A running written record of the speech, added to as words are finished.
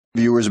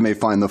Viewers may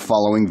find the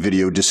following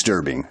video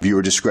disturbing.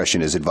 Viewer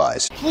discretion is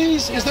advised.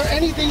 Please, is there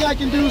anything I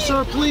can do,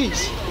 sir?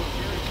 Please.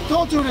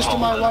 Don't do this to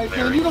my wife,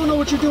 man. You don't know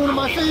what you're doing to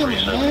my family,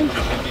 man.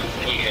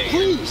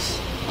 Please.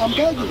 I'm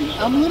begging you.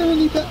 I'm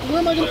literally where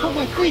am I going to put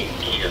my feet?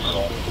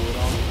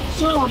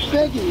 Sir, I'm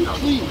begging you.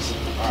 Please.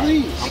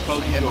 Please.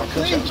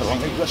 Please.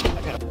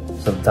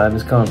 Some time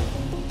has come.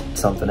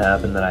 Something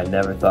happened that I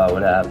never thought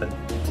would happen,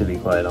 to be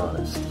quite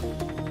honest.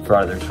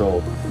 Frauditor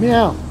trolled.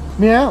 Meow.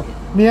 Meow.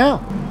 Meow.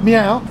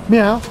 Meow.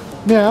 Meow.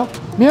 Meow.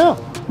 Meow.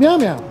 Meow. Meow.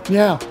 Meow.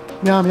 Meow.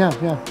 Meow. Meow.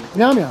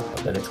 Meow. Meow.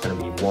 Then it's going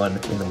to be one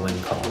in the win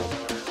column,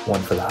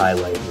 one for the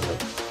highlight reel,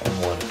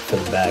 and one for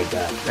the bad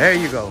guy. There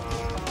you go.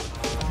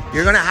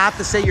 You're going to have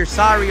to say you're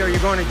sorry or you're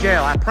going to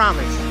jail, I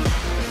promise.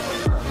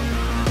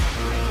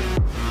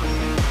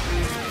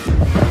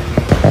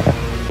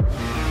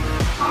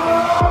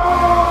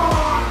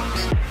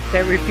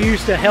 That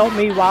refused to help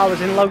me while I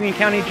was in Logan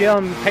County Jail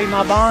and pay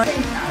my bond.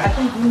 I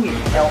think you need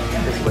help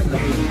in this what you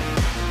need.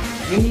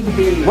 You need to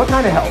be... What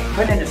kind of help?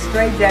 Put in a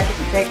straight jacket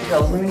and take to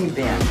a loony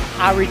bin.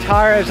 I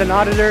retire as an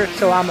auditor,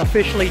 so I'm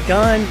officially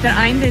done. That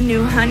I'm the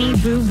new honey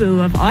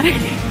boo-boo of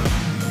auditing.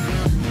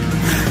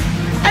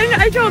 And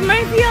I told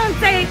my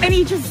fiance, and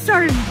he just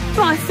started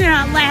busting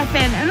out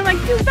laughing. And I'm like,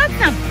 dude, that's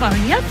not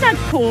funny. That's not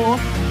cool.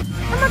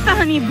 I'm not the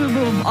honey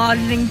boo-boo of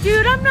auditing,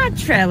 dude. I'm not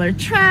trailer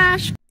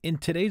trash. In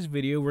today's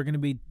video, we're going to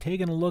be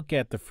taking a look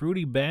at the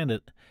Fruity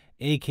Bandit,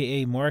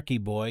 aka Marky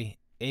Boy,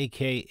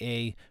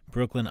 aka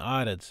Brooklyn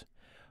Audits.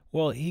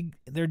 Well,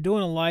 they're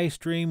doing a live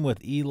stream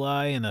with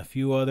Eli and a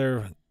few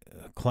other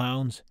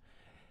clowns.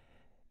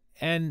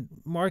 And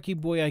Marky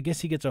Boy, I guess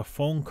he gets a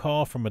phone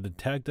call from a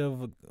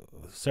detective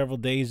several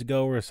days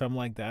ago or something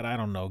like that. I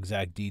don't know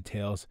exact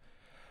details.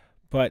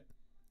 But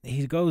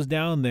he goes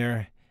down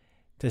there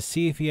to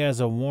see if he has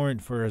a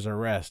warrant for his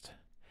arrest.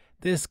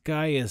 This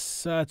guy is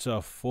such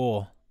a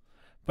fool.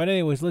 But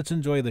anyways, let's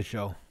enjoy the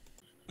show.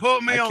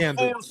 Put me on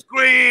full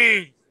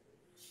screen.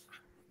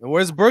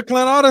 Where's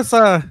Brooklyn Audits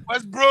at?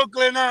 Where's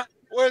Brooklyn at?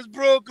 Where's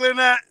Brooklyn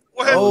at?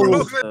 Where's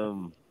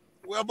Brooklyn?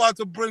 We're about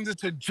to bring this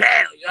to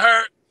jail. You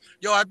heard?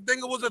 Yo, I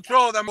think it was a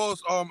troll that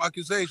most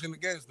accusation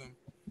against him.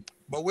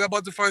 But we're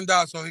about to find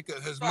out so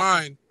his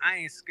mind. I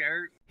ain't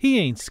scared. He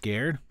ain't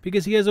scared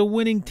because he has a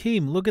winning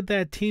team. Look at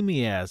that team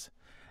he has.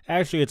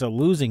 Actually, it's a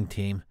losing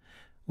team.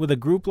 With a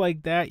group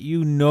like that,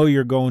 you know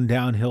you're going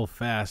downhill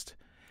fast.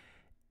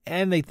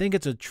 And they think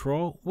it's a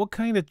troll? What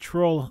kind of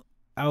troll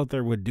out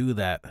there would do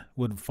that?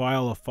 Would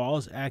file a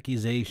false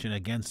accusation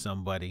against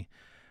somebody,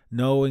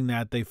 knowing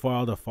that they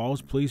filed a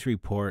false police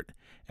report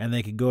and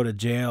they could go to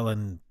jail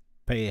and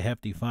pay a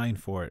hefty fine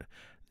for it?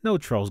 No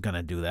troll's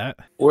gonna do that.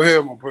 We're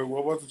here, my boy.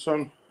 What about the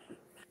turn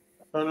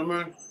him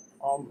in?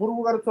 Who do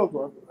we gotta talk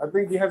to? I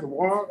think he has a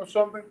warrant or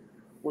something.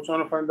 We're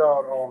trying to find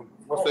out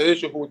what's the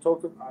issue, who we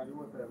talk to.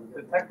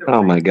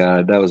 Oh my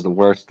God, that was the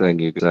worst thing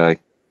you could say.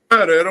 It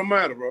don't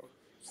matter, bro.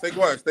 Stay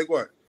quiet, stay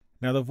quiet.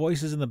 Now, the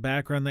voices in the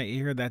background that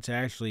you hear, that's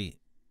actually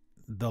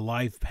the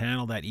live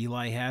panel that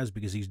Eli has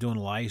because he's doing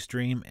a live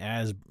stream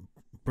as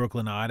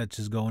Brooklyn Audits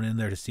is going in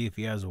there to see if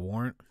he has a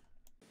warrant.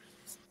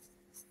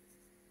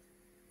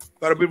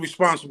 Gotta be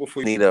responsible for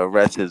you. Need to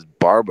arrest his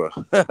barber.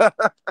 I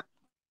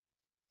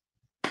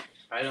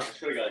know. I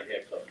should have got a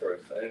haircut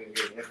first. I didn't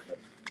get a haircut.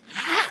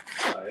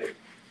 All right.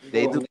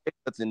 They do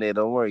haircuts in there.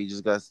 Don't worry. You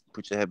just got to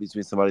put your head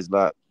between somebody's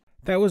lap.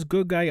 That was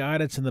Good Guy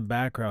Audits in the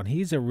background.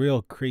 He's a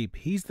real creep.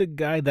 He's the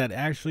guy that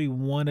actually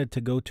wanted to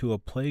go to a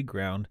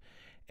playground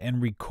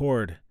and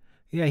record.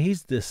 Yeah,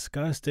 he's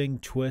disgusting,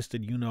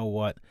 twisted, you know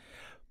what.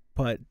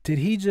 But did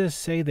he just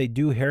say they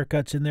do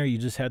haircuts in there? You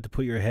just had to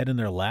put your head in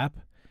their lap?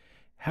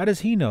 How does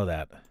he know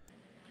that?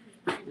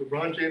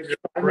 LeBron James.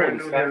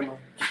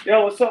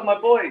 Yo, what's up, my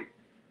boy?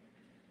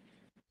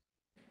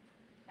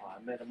 Oh, I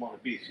met him on the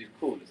beach. He's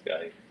cool, this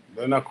guy.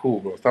 They're not cool,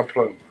 bro. Stop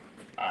playing.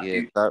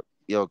 Yeah, stop.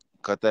 Yo,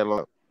 cut that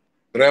off.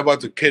 They're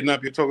about to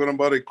kidnap you. Talking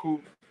about it,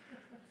 cool.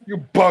 You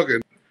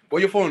bugging.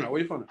 Where your phone at? Where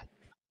your phone at?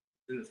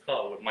 In his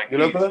car with my keys. You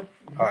look at that?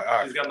 All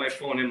right. He's got my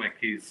phone and my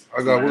keys.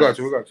 We got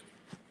you.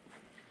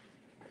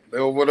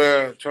 They're over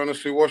there trying to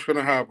see what's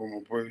gonna happen,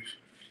 my boys.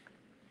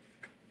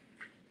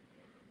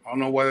 I don't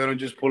know why they don't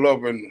just pull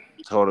up and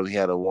told him he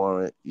had a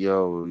warrant.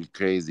 Yo, you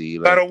crazy.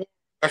 Like,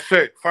 that's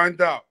it.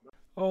 Find out.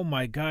 Oh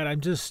my God! I'm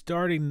just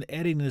starting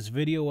editing this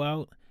video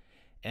out.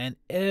 And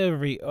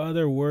every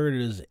other word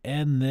is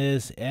and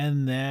this,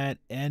 and that,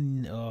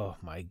 and oh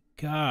my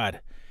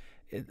God.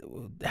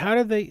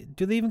 How do they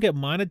even get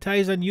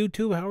monetized on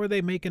YouTube? How are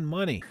they making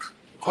money?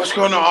 What's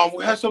going on?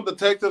 We had some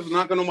detectives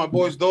knocking on my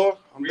boy's door.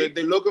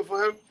 They're looking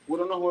for him. We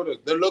don't know who it is.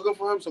 They're looking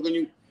for him, so can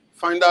you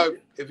find out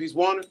if he's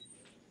wanted?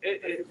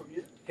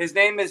 His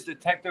name is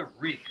Detective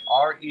Reich,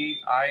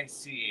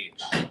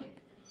 R-E-I-C-H.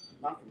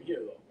 Not from here,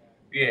 though.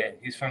 Yeah,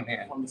 he's from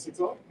here. From the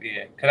 6-0?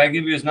 Yeah. Could I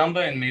give you his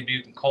number and maybe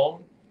you can call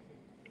him?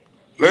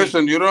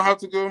 Listen, you don't have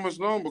to give him his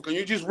number. Can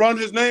you just run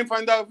his name,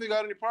 find out if he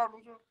got any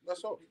problems?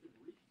 That's all.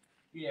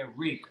 Yeah,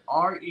 Reich,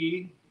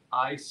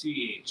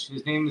 R-E-I-C-H.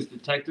 His name is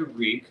Detective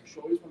Reich.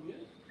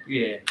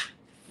 Yeah.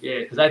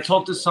 Yeah, because I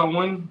talked to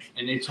someone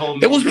and they told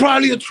me... It was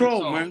probably a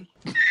troll, man.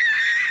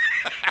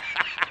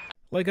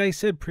 Like I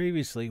said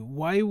previously,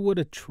 why would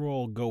a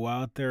troll go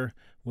out there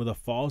with a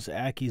false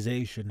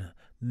accusation,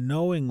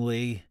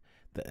 knowingly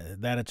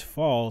that it's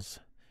false,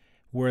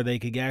 where they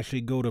could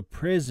actually go to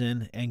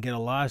prison and get a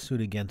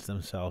lawsuit against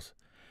themselves?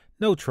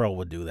 No troll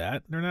would do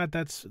that. They're not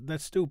that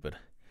stupid.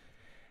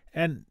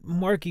 And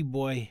Marky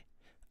boy,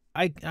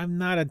 I'm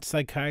not a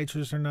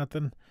psychiatrist or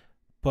nothing,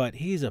 but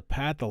he's a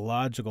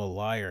pathological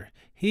liar.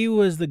 He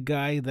was the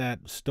guy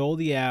that stole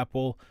the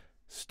apple,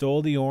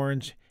 stole the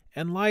orange,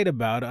 and lied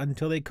about it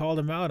until they called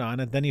him out on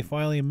it. Then he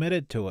finally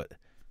admitted to it.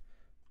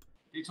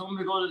 They told me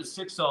to go to the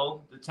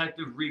 6-0.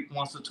 Detective Reek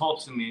wants to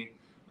talk to me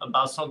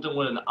about something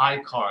with an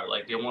iCard.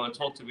 Like they want to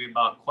talk to me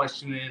about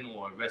questioning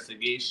or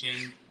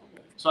investigation.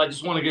 So I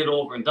just want to get it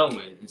over and done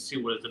with it and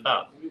see what it's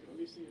about.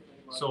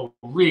 So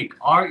Reek,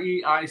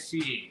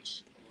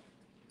 R-E-I-C-H.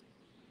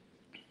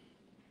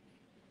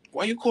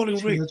 Why you calling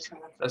Rick?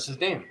 That's his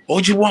name.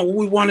 What you want? What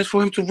we want is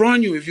for him to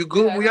run you. If you're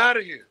good, we out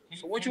of here.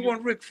 So what you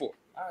want Rick for?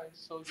 All right,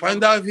 so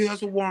find out if he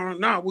has a warrant.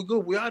 Nah, we're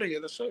good. We out of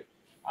here. That's it.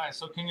 All right,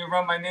 so can you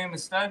run my name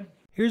instead?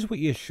 Here's what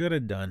you should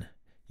have done.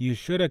 You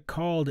should have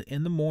called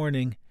in the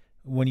morning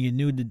when you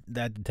knew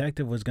that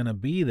detective was going to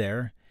be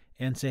there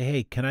and say,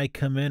 hey, can I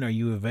come in? Are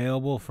you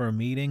available for a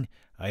meeting?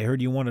 I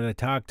heard you wanted to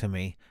talk to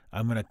me.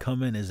 I'm going to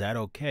come in. Is that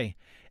okay?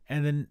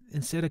 And then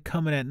instead of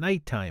coming at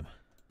nighttime.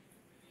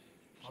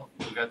 Oh,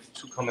 we got the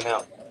two coming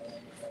out.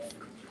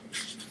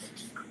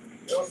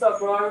 Hey, what's up,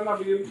 bro? I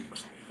remember you.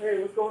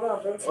 Hey, what's going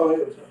on, bro? Oh,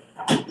 hey, what's up?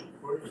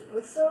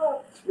 What's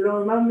up? You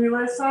don't remember me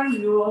last time?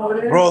 You were over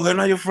there? Bro, they're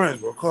not your friends,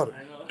 bro. Cut it.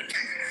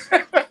 I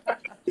know.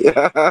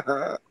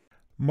 Yeah.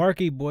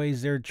 Marky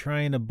boy's there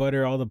trying to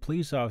butter all the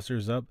police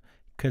officers up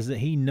because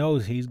he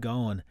knows he's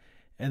going.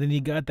 And then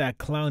you got that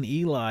clown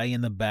Eli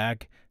in the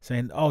back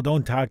saying, oh,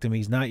 don't talk to me.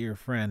 He's not your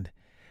friend.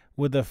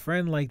 With a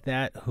friend like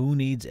that, who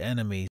needs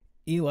enemies?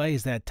 Eli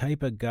is that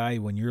type of guy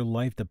when your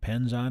life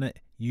depends on it,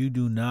 you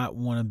do not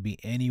want to be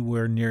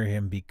anywhere near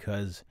him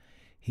because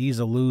he's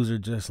a loser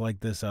just like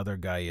this other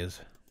guy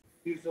is.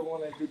 He's the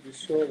one I did the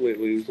show with.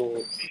 We was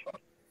going.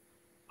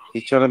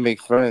 He's trying to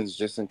make friends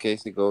just in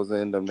case he goes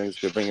in. Them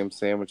niggas could bring him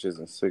sandwiches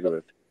and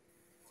cigarettes.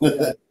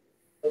 I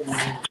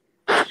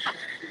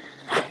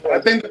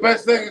think the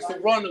best thing is to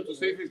run him to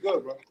see if he's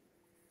good, bro.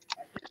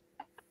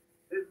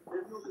 There's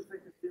no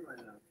detective here right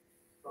now.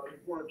 So you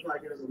want to try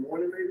again in the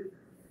morning, maybe?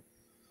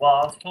 Well,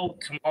 I was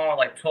told tomorrow,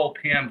 like 12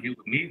 p.m., he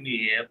would meet me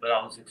here, but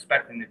I was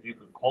expecting if you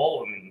could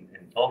call him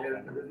and talk to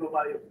him. There's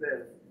nobody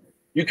upstairs.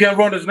 You can't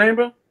run his name,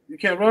 bro? You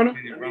can't run him?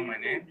 Can you run my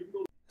name?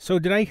 So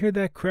did I hear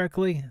that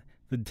correctly?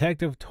 The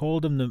detective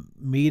told him to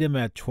meet him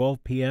at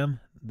 12 p.m.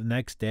 the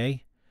next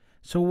day?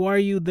 So why are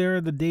you there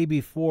the day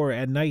before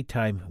at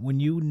nighttime when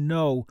you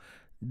know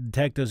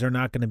detectives are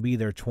not going to be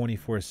there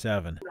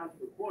 24/7?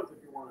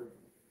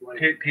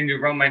 Can you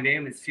run my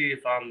name and see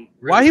if I'm...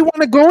 Why he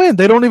want to go in?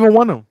 They don't even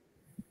want him.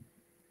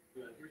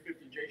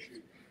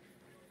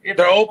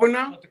 They're open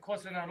now? But the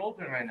courts are not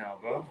open right now,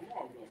 bro.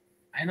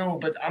 I know,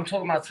 but I'm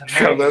talking about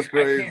tonight. Yo, that's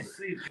crazy. I can't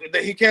sleep.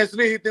 He can't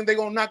sleep. He think they're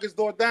going to knock his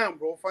door down,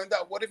 bro. Find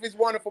out. What if he's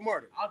wanted for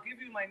murder? I'll give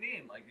you my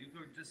name. Like, you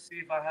could just see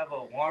if I have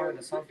a warrant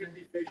or something.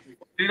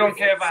 You don't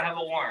care if I have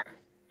a warrant.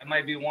 I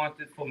might be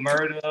wanted for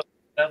murder,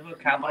 whatever,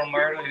 capital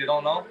murder. You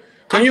don't know?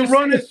 Can you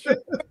run this shit?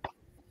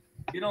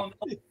 You don't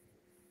know?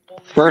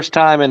 First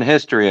time in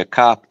history a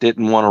cop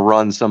didn't want to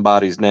run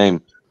somebody's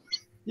name.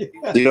 You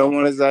don't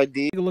want his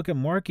ID? Take a look at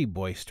Marky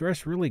boy.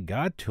 Stress really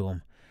got to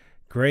him.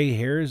 Gray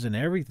hairs and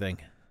everything.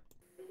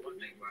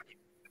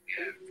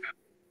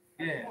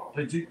 Yeah,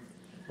 but do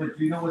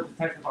you know what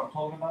detective I'm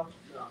talking about?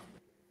 No.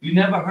 You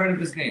never heard of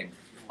his name?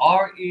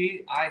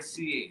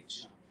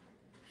 R-E-I-C-H.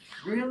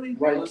 Really?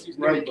 Right.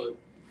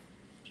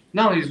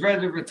 No, he's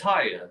ready to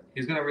retire.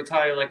 He's gonna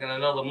retire like in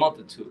another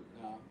month or two.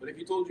 But if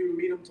he told you to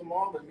meet him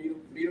tomorrow, then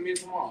meet him here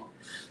tomorrow.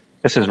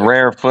 This is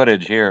rare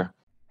footage here.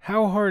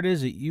 How hard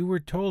is it? You were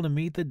told to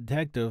meet the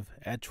detective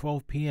at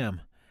 12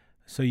 p.m.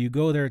 So you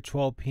go there at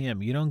 12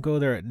 p.m. You don't go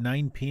there at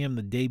 9 p.m.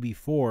 the day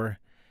before.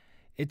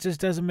 It just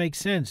doesn't make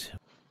sense.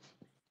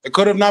 It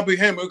could have not been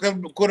him. It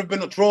could have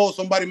been a troll,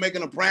 somebody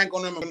making a prank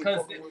on him.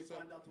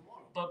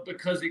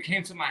 Because it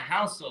came to my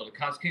house, though. The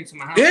cops came to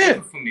my house. Yeah.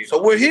 For me, so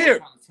we're here. I'm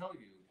trying to tell you,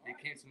 they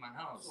came to my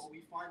house. So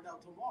we find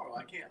out tomorrow.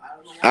 I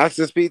don't know. Ask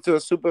to speak to a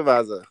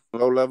supervisor,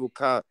 low-level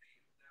cop.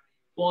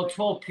 Well,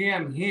 12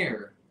 p.m.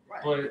 here,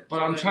 but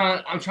I'm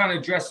trying to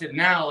address it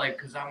now, like,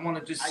 because I want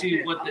to just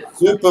see what the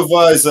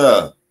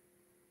supervisor.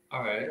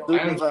 All right.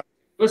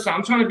 Listen,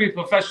 I'm trying to be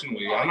professional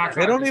with you. I'm not.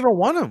 They don't even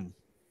want him.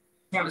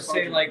 I'm trying to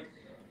say, like,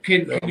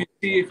 can you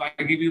see if I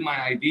give you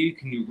my ID?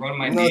 Can you run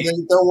my name? No,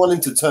 they don't want him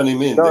to turn him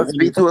in. No,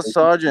 speak to a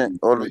sergeant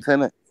or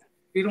lieutenant.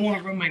 You don't want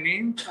to run my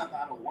name?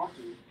 I don't want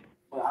to,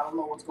 but I don't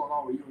know what's going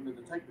on with you and the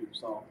detective.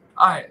 So.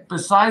 All right.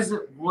 Besides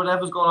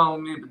whatever's going on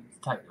with me and the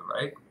detective,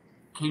 right?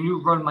 Can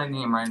you run my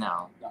name right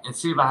now and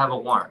see if I have a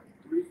warrant?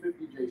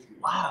 350 J Street.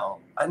 Wow.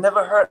 I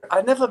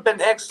never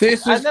been asked.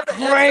 This is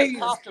crazy.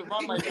 To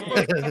run my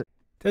name.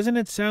 Doesn't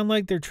it sound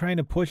like they're trying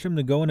to push him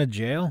to go into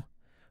jail?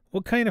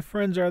 What kind of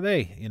friends are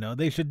they? You know,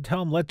 they should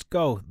tell him, let's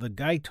go. The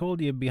guy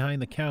told you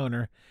behind the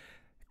counter,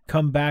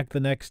 come back the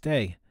next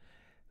day.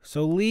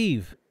 So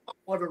leave.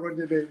 What a run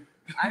your name.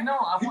 I know.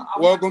 I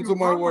Welcome want to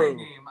my world.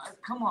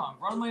 Come on,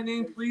 run my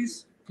name,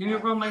 please. Can you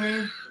run my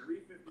name?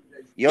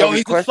 Yo,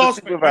 he's a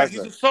suspect, man. He's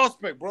a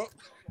suspect, bro.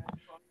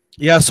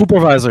 Yeah,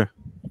 supervisor.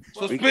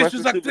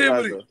 Suspicious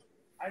activity.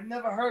 I've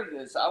never heard of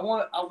this. I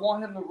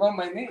want him to run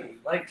my name.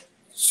 Like,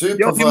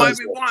 yo, he might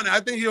be wanted. I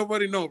think he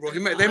already know, bro.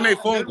 They made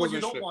phone calls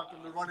and shit. You don't want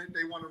them to run it,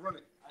 they want to run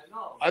it. I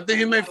know. I think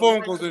he made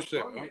phone calls and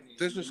shit. Bro.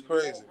 This is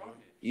crazy, bro.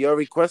 Yo,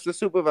 request a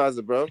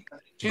supervisor, bro.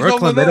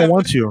 Brooklyn, they don't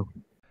want you.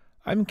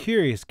 I'm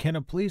curious, can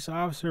a police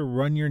officer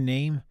run your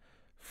name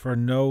for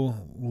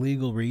no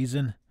legal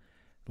reason?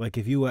 Like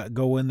if you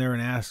go in there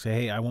and ask,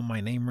 hey, I want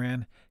my name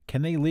ran,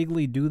 can they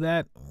legally do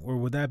that? Or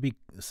would that be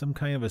some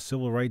kind of a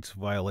civil rights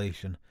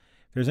violation?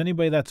 If there's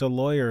anybody that's a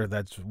lawyer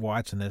that's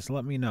watching this,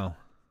 let me know.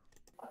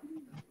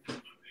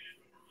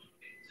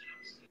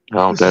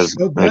 Oh, there's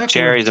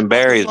cherries and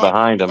berries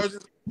behind him.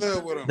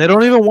 They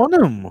don't even want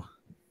him.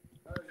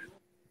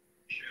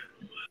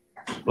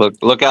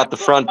 Look out the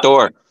front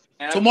door.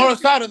 Tomorrow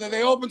Saturday,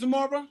 they open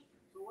tomorrow, bro?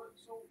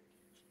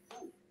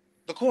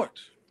 The court.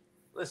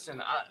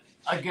 Listen,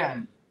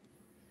 again,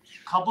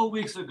 a couple of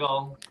weeks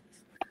ago,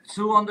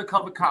 2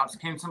 undercover cops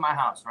came to my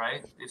house,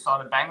 right? They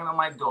started banging on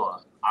my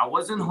door. I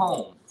wasn't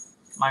home.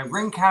 My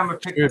Ring camera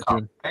picked it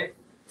up, right?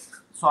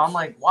 So I'm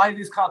like, why are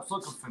these cops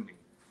looking for me?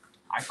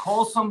 I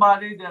called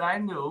somebody that I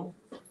knew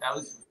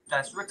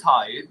that's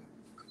retired,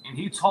 and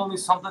he told me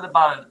something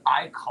about an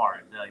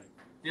iCard. Like,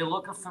 they're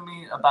looking for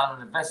me about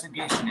an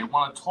investigation. They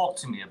want to talk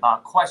to me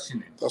about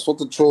questioning. That's what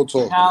the troll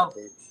told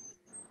me.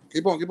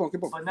 Keep on.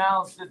 But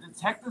now, the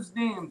detective's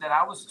name that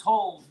I was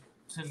told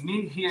to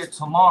meet here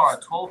tomorrow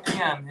at 12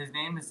 p.m., his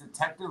name is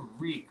Detective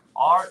Reich,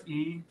 Reich.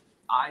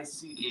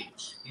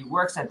 He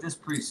works at this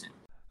precinct.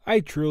 I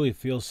truly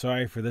feel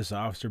sorry for this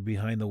officer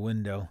behind the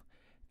window.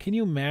 Can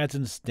you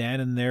imagine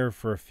standing there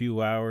for a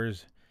few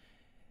hours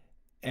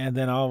and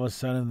then all of a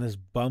sudden this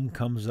bum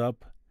comes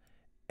up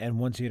and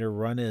wants you to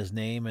run his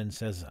name and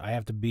says, I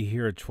have to be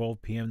here at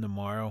 12 p.m.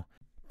 tomorrow,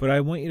 but I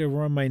want you to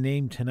run my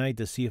name tonight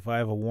to see if I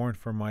have a warrant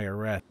for my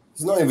arrest.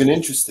 He's not even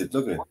interested.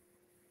 Look at him.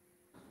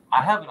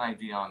 I have an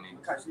ID on me.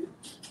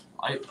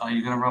 Are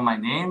you going to run my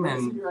name?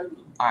 And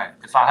all right,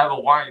 if I have a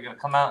warrant, you're going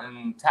to come out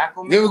and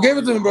tackle me? Give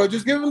it to him, bro.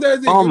 Just give him that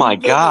ID. Oh, my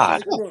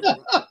God.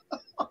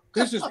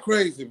 This is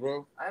crazy,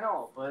 bro. I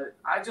know, but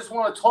I just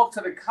want to talk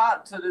to the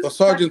cop. The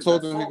sergeant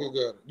told him he could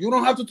get it. You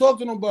don't have to talk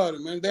to nobody,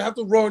 man. They have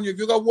to run you. If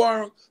you got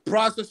warrant,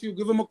 process you,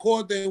 give him a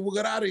court date, we'll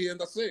get out of here, and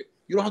that's it.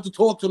 You don't have to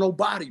talk to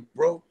nobody,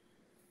 bro.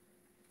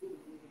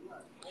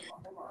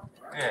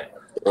 Yeah.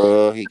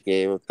 Oh, he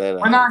gave up that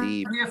We're not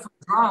ID. here for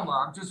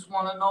drama. I just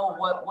want to know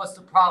what's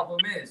the problem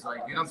is.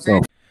 Like, you know what I'm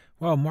saying?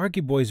 Well,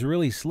 Marky Boy's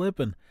really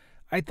slipping.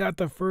 I thought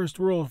the first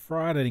rule of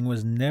frauding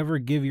was never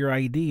give your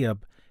ID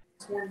up.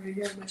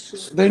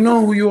 They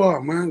know who you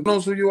are, man.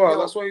 Knows who you are.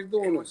 That's why he's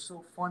doing it.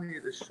 So funny,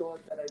 the short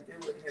that I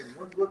did with him.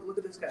 Look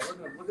at this guy.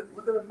 Look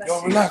at the mess.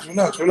 Yo, relax,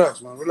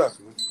 man. Relax,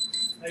 man.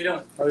 How you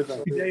doing? How you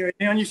doing? You got your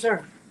ID on you,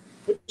 sir?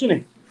 What's your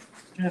name?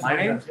 My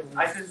name?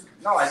 I just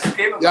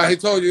gave him. Yeah, he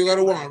told you got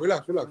a warrant.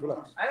 Relax. I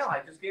know.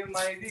 I just gave him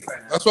my ID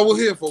right now. That's what we're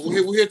here for.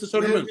 We're here to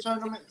turn him in.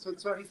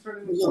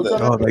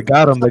 Oh, they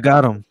got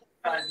him.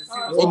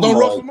 Oh, don't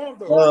rush him off,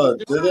 though.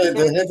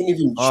 They haven't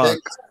even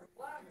checked.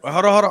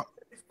 Hold on.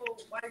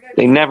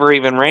 They never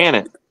even ran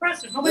it.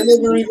 They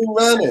never even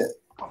ran it.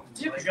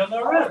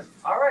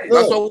 All right.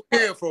 That's what we're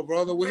here for,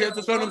 brother. We're here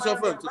to turn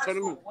himself in. To turn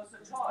him in.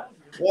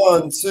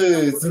 1,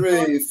 2,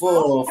 3,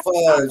 4,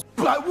 5.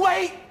 But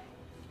wait,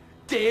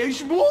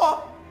 there's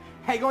more.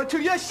 Hang on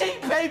to your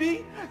seat,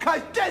 baby,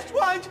 because this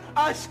one's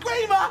a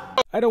screamer.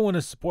 I don't want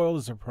to spoil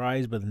the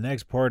surprise, but the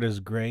next part is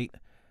great.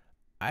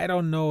 I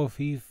don't know if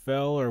he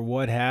fell or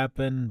what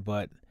happened,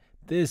 but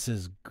this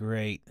is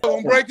great.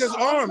 Don't break his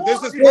arm.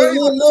 This is crazy.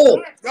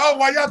 No. Yo,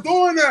 why y'all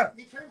doing that?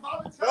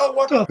 Yo,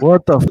 What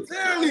the?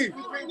 Seriously?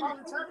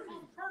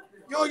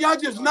 Yo, y'all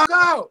just knocked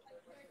out.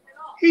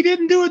 He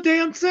didn't do a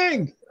damn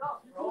thing.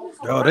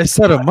 Yo, they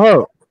set him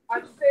up. I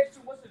just asked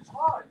you what's the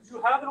charge.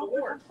 You have an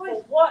warrant for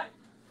what?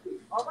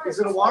 Is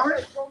it a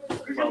warrant?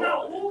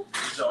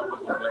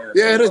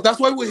 Yeah, it is. That's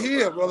why we're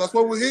here, bro. That's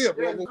why we're here,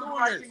 bro.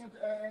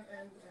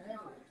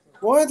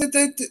 Why did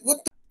they do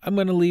what? I'm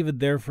going to leave it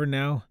there for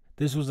now.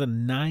 This was a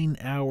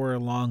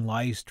 9-hour-long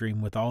live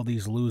stream with all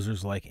these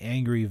losers like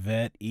Angry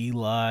Vet,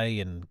 Eli,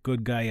 and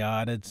Good Guy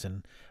Audits,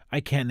 and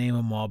I can't name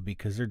them all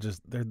because they're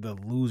the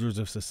losers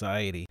of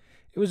society.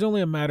 It was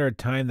only a matter of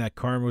time that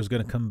karma was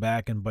going to come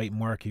back and bite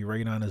Marky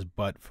right on his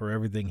butt for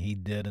everything he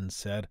did and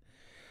said.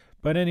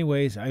 But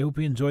anyways, I hope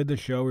you enjoyed the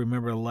show.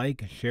 Remember to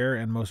like, share,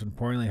 and most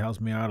importantly, it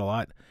helps me out a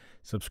lot.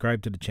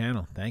 Subscribe to the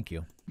channel. Thank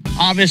you.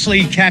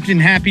 Obviously, Captain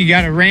Happy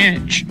got a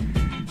ranch.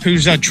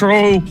 Who's a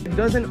troll. It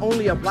doesn't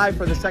only apply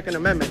for the Second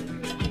Amendment.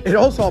 It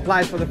also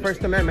applies for the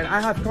First Amendment.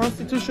 I have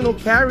constitutional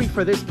carry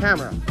for this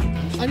camera.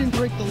 I didn't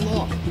break the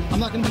law. I'm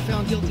not going to be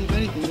found guilty of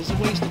anything. It's a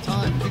waste of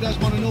time. If you guys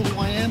want to know who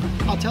I am,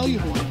 I'll tell you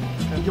who I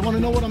am. If you want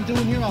to know what I'm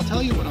doing here, I'll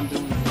tell you what I'm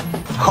doing.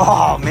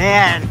 Oh,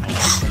 man.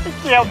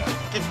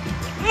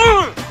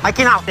 I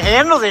cannot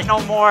handle this no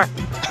more.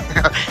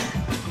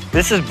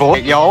 This is bull,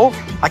 yo.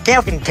 I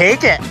can't fucking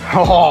take it.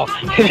 Oh,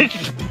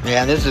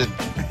 yeah, this is.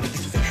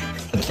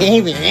 I can't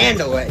even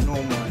handle it no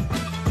more.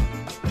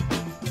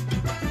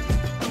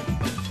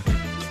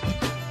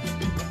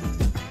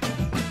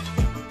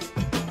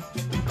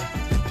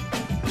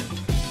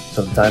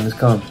 Some time has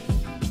come.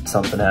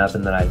 Something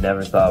happened that I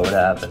never thought would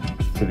happen,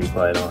 to be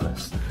quite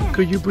honest.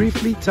 Could you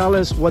briefly tell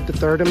us what the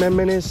Third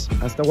Amendment is?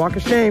 That's the walk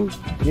of shame.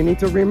 You need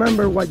to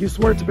remember what you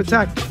swore to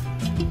protect.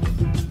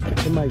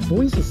 And my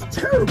voice is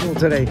terrible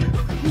today.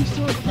 Please,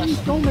 sir, please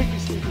don't make me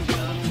sleep in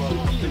jail.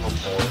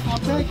 I'll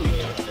beg you.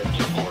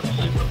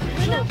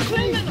 We're not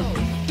criminals.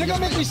 They're gonna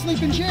make me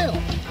sleep in jail.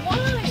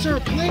 Why? Sir,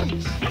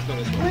 please.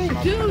 Please.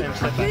 Dude,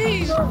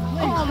 please. Sir,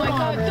 Oh my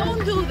God,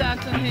 don't do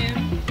that to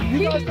him. You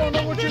guys don't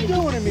know what you're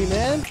doing to me,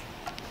 man.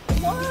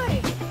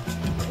 Why?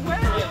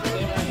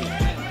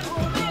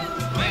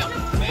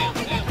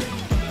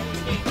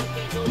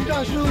 You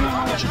guys really don't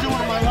know what you're doing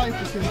in my life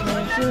with this,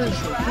 man.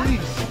 Seriously,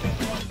 please.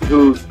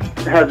 Who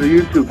has a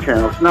YouTube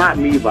channel. It's not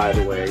me, by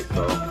the way.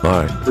 So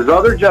there's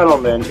other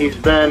gentlemen. He's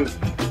been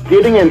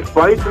getting in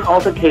fights and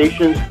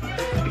altercations.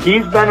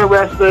 He's been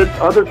arrested.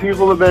 Other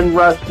people have been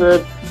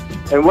arrested.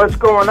 And what's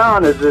going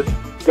on is this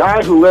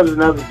guy who lives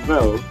in Evans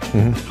Mills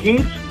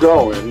keeps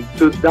going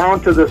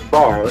down to this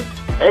bar,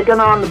 egging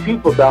on the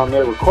people down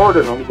there,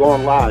 recording them,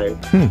 going live.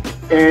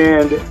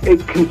 And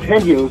it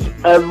continues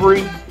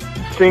every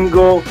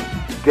single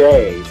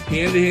day.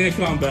 Hand-to-hand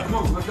combat. Come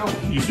on, let's go.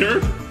 You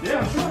sure?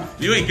 Yeah, sure.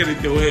 You ain't gonna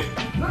do it.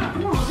 Nah,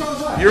 come on, let's go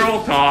outside. You're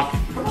all talk.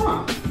 Come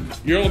on.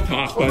 You're all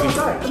talk, Let's buddy.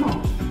 go outside. Come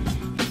on.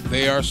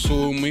 They are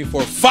suing me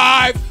for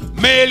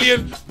 $5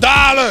 million.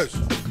 I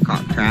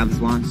caught crabs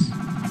once.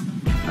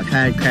 I've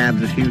had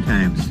crabs a few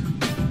times.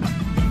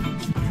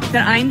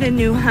 That I'm the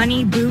new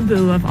honey boo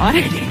boo of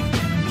auditing.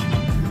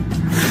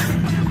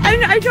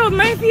 And I told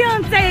my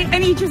fiance,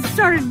 and he just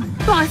started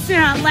busting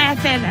out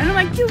laughing. And I'm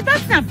like, dude,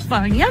 that's not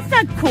funny. That's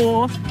not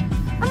cool.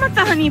 I'm not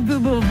the honey boo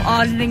boo of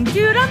auditing,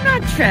 dude. I'm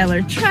not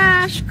trailer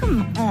trash.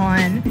 Come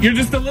on. You're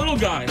just a little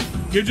guy.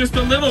 You're just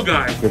a little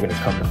guy. You're gonna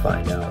come to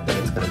find out that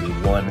it's gonna be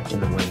one in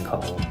the win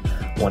column,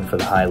 one for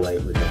the highlight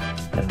reel,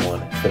 and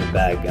one for the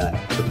bad guy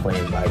for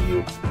playing by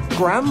you.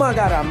 Grandma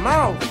got a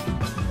mouth.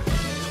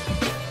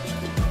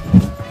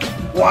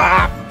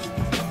 Wow.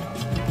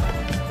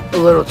 A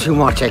little too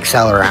much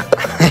accelerant.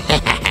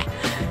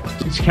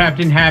 It's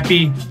Captain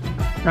Happy.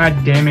 God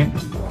damn it.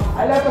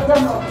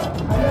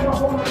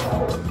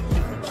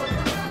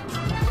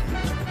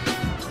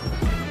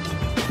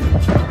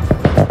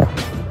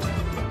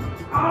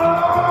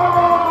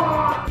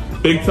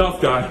 Big tough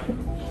guy.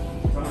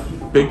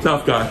 Big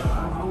tough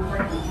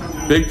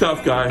guy. Big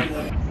tough guy.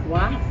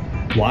 Why?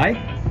 Why?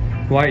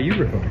 Why are you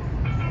recording?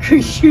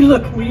 Because you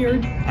look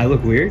weird. I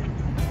look weird?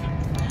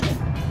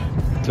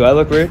 Do I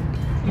look weird?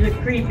 You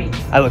look creepy.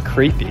 I look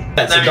creepy.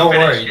 So don't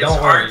worry, it's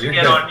hard to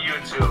get on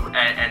YouTube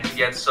and to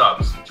get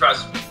subs.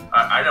 Trust me,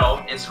 I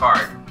know it's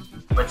hard.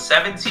 But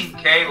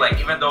 17K, like,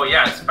 even though,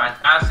 yeah, it's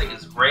fantastic,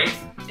 it's great.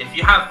 If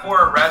you have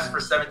 4 arrests for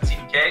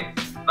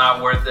 17K,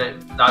 not worth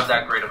it, not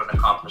that great of an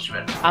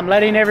accomplishment. I'm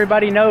letting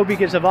everybody know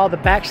because of all the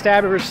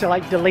backstabbers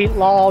like Delete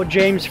Law,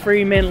 James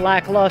Freeman,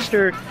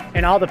 Lackluster,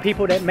 and all the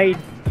people that made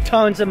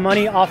tons of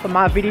money off of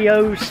my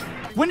videos.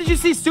 When did you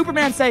see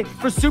Superman say,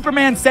 for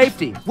Superman's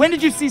safety? When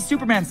did you see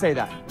Superman say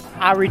that?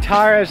 I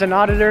retire as an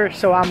auditor,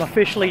 so I'm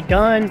officially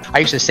done. I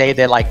used to say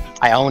that, like,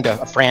 I owned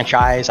a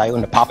franchise. I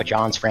owned a Papa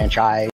John's franchise.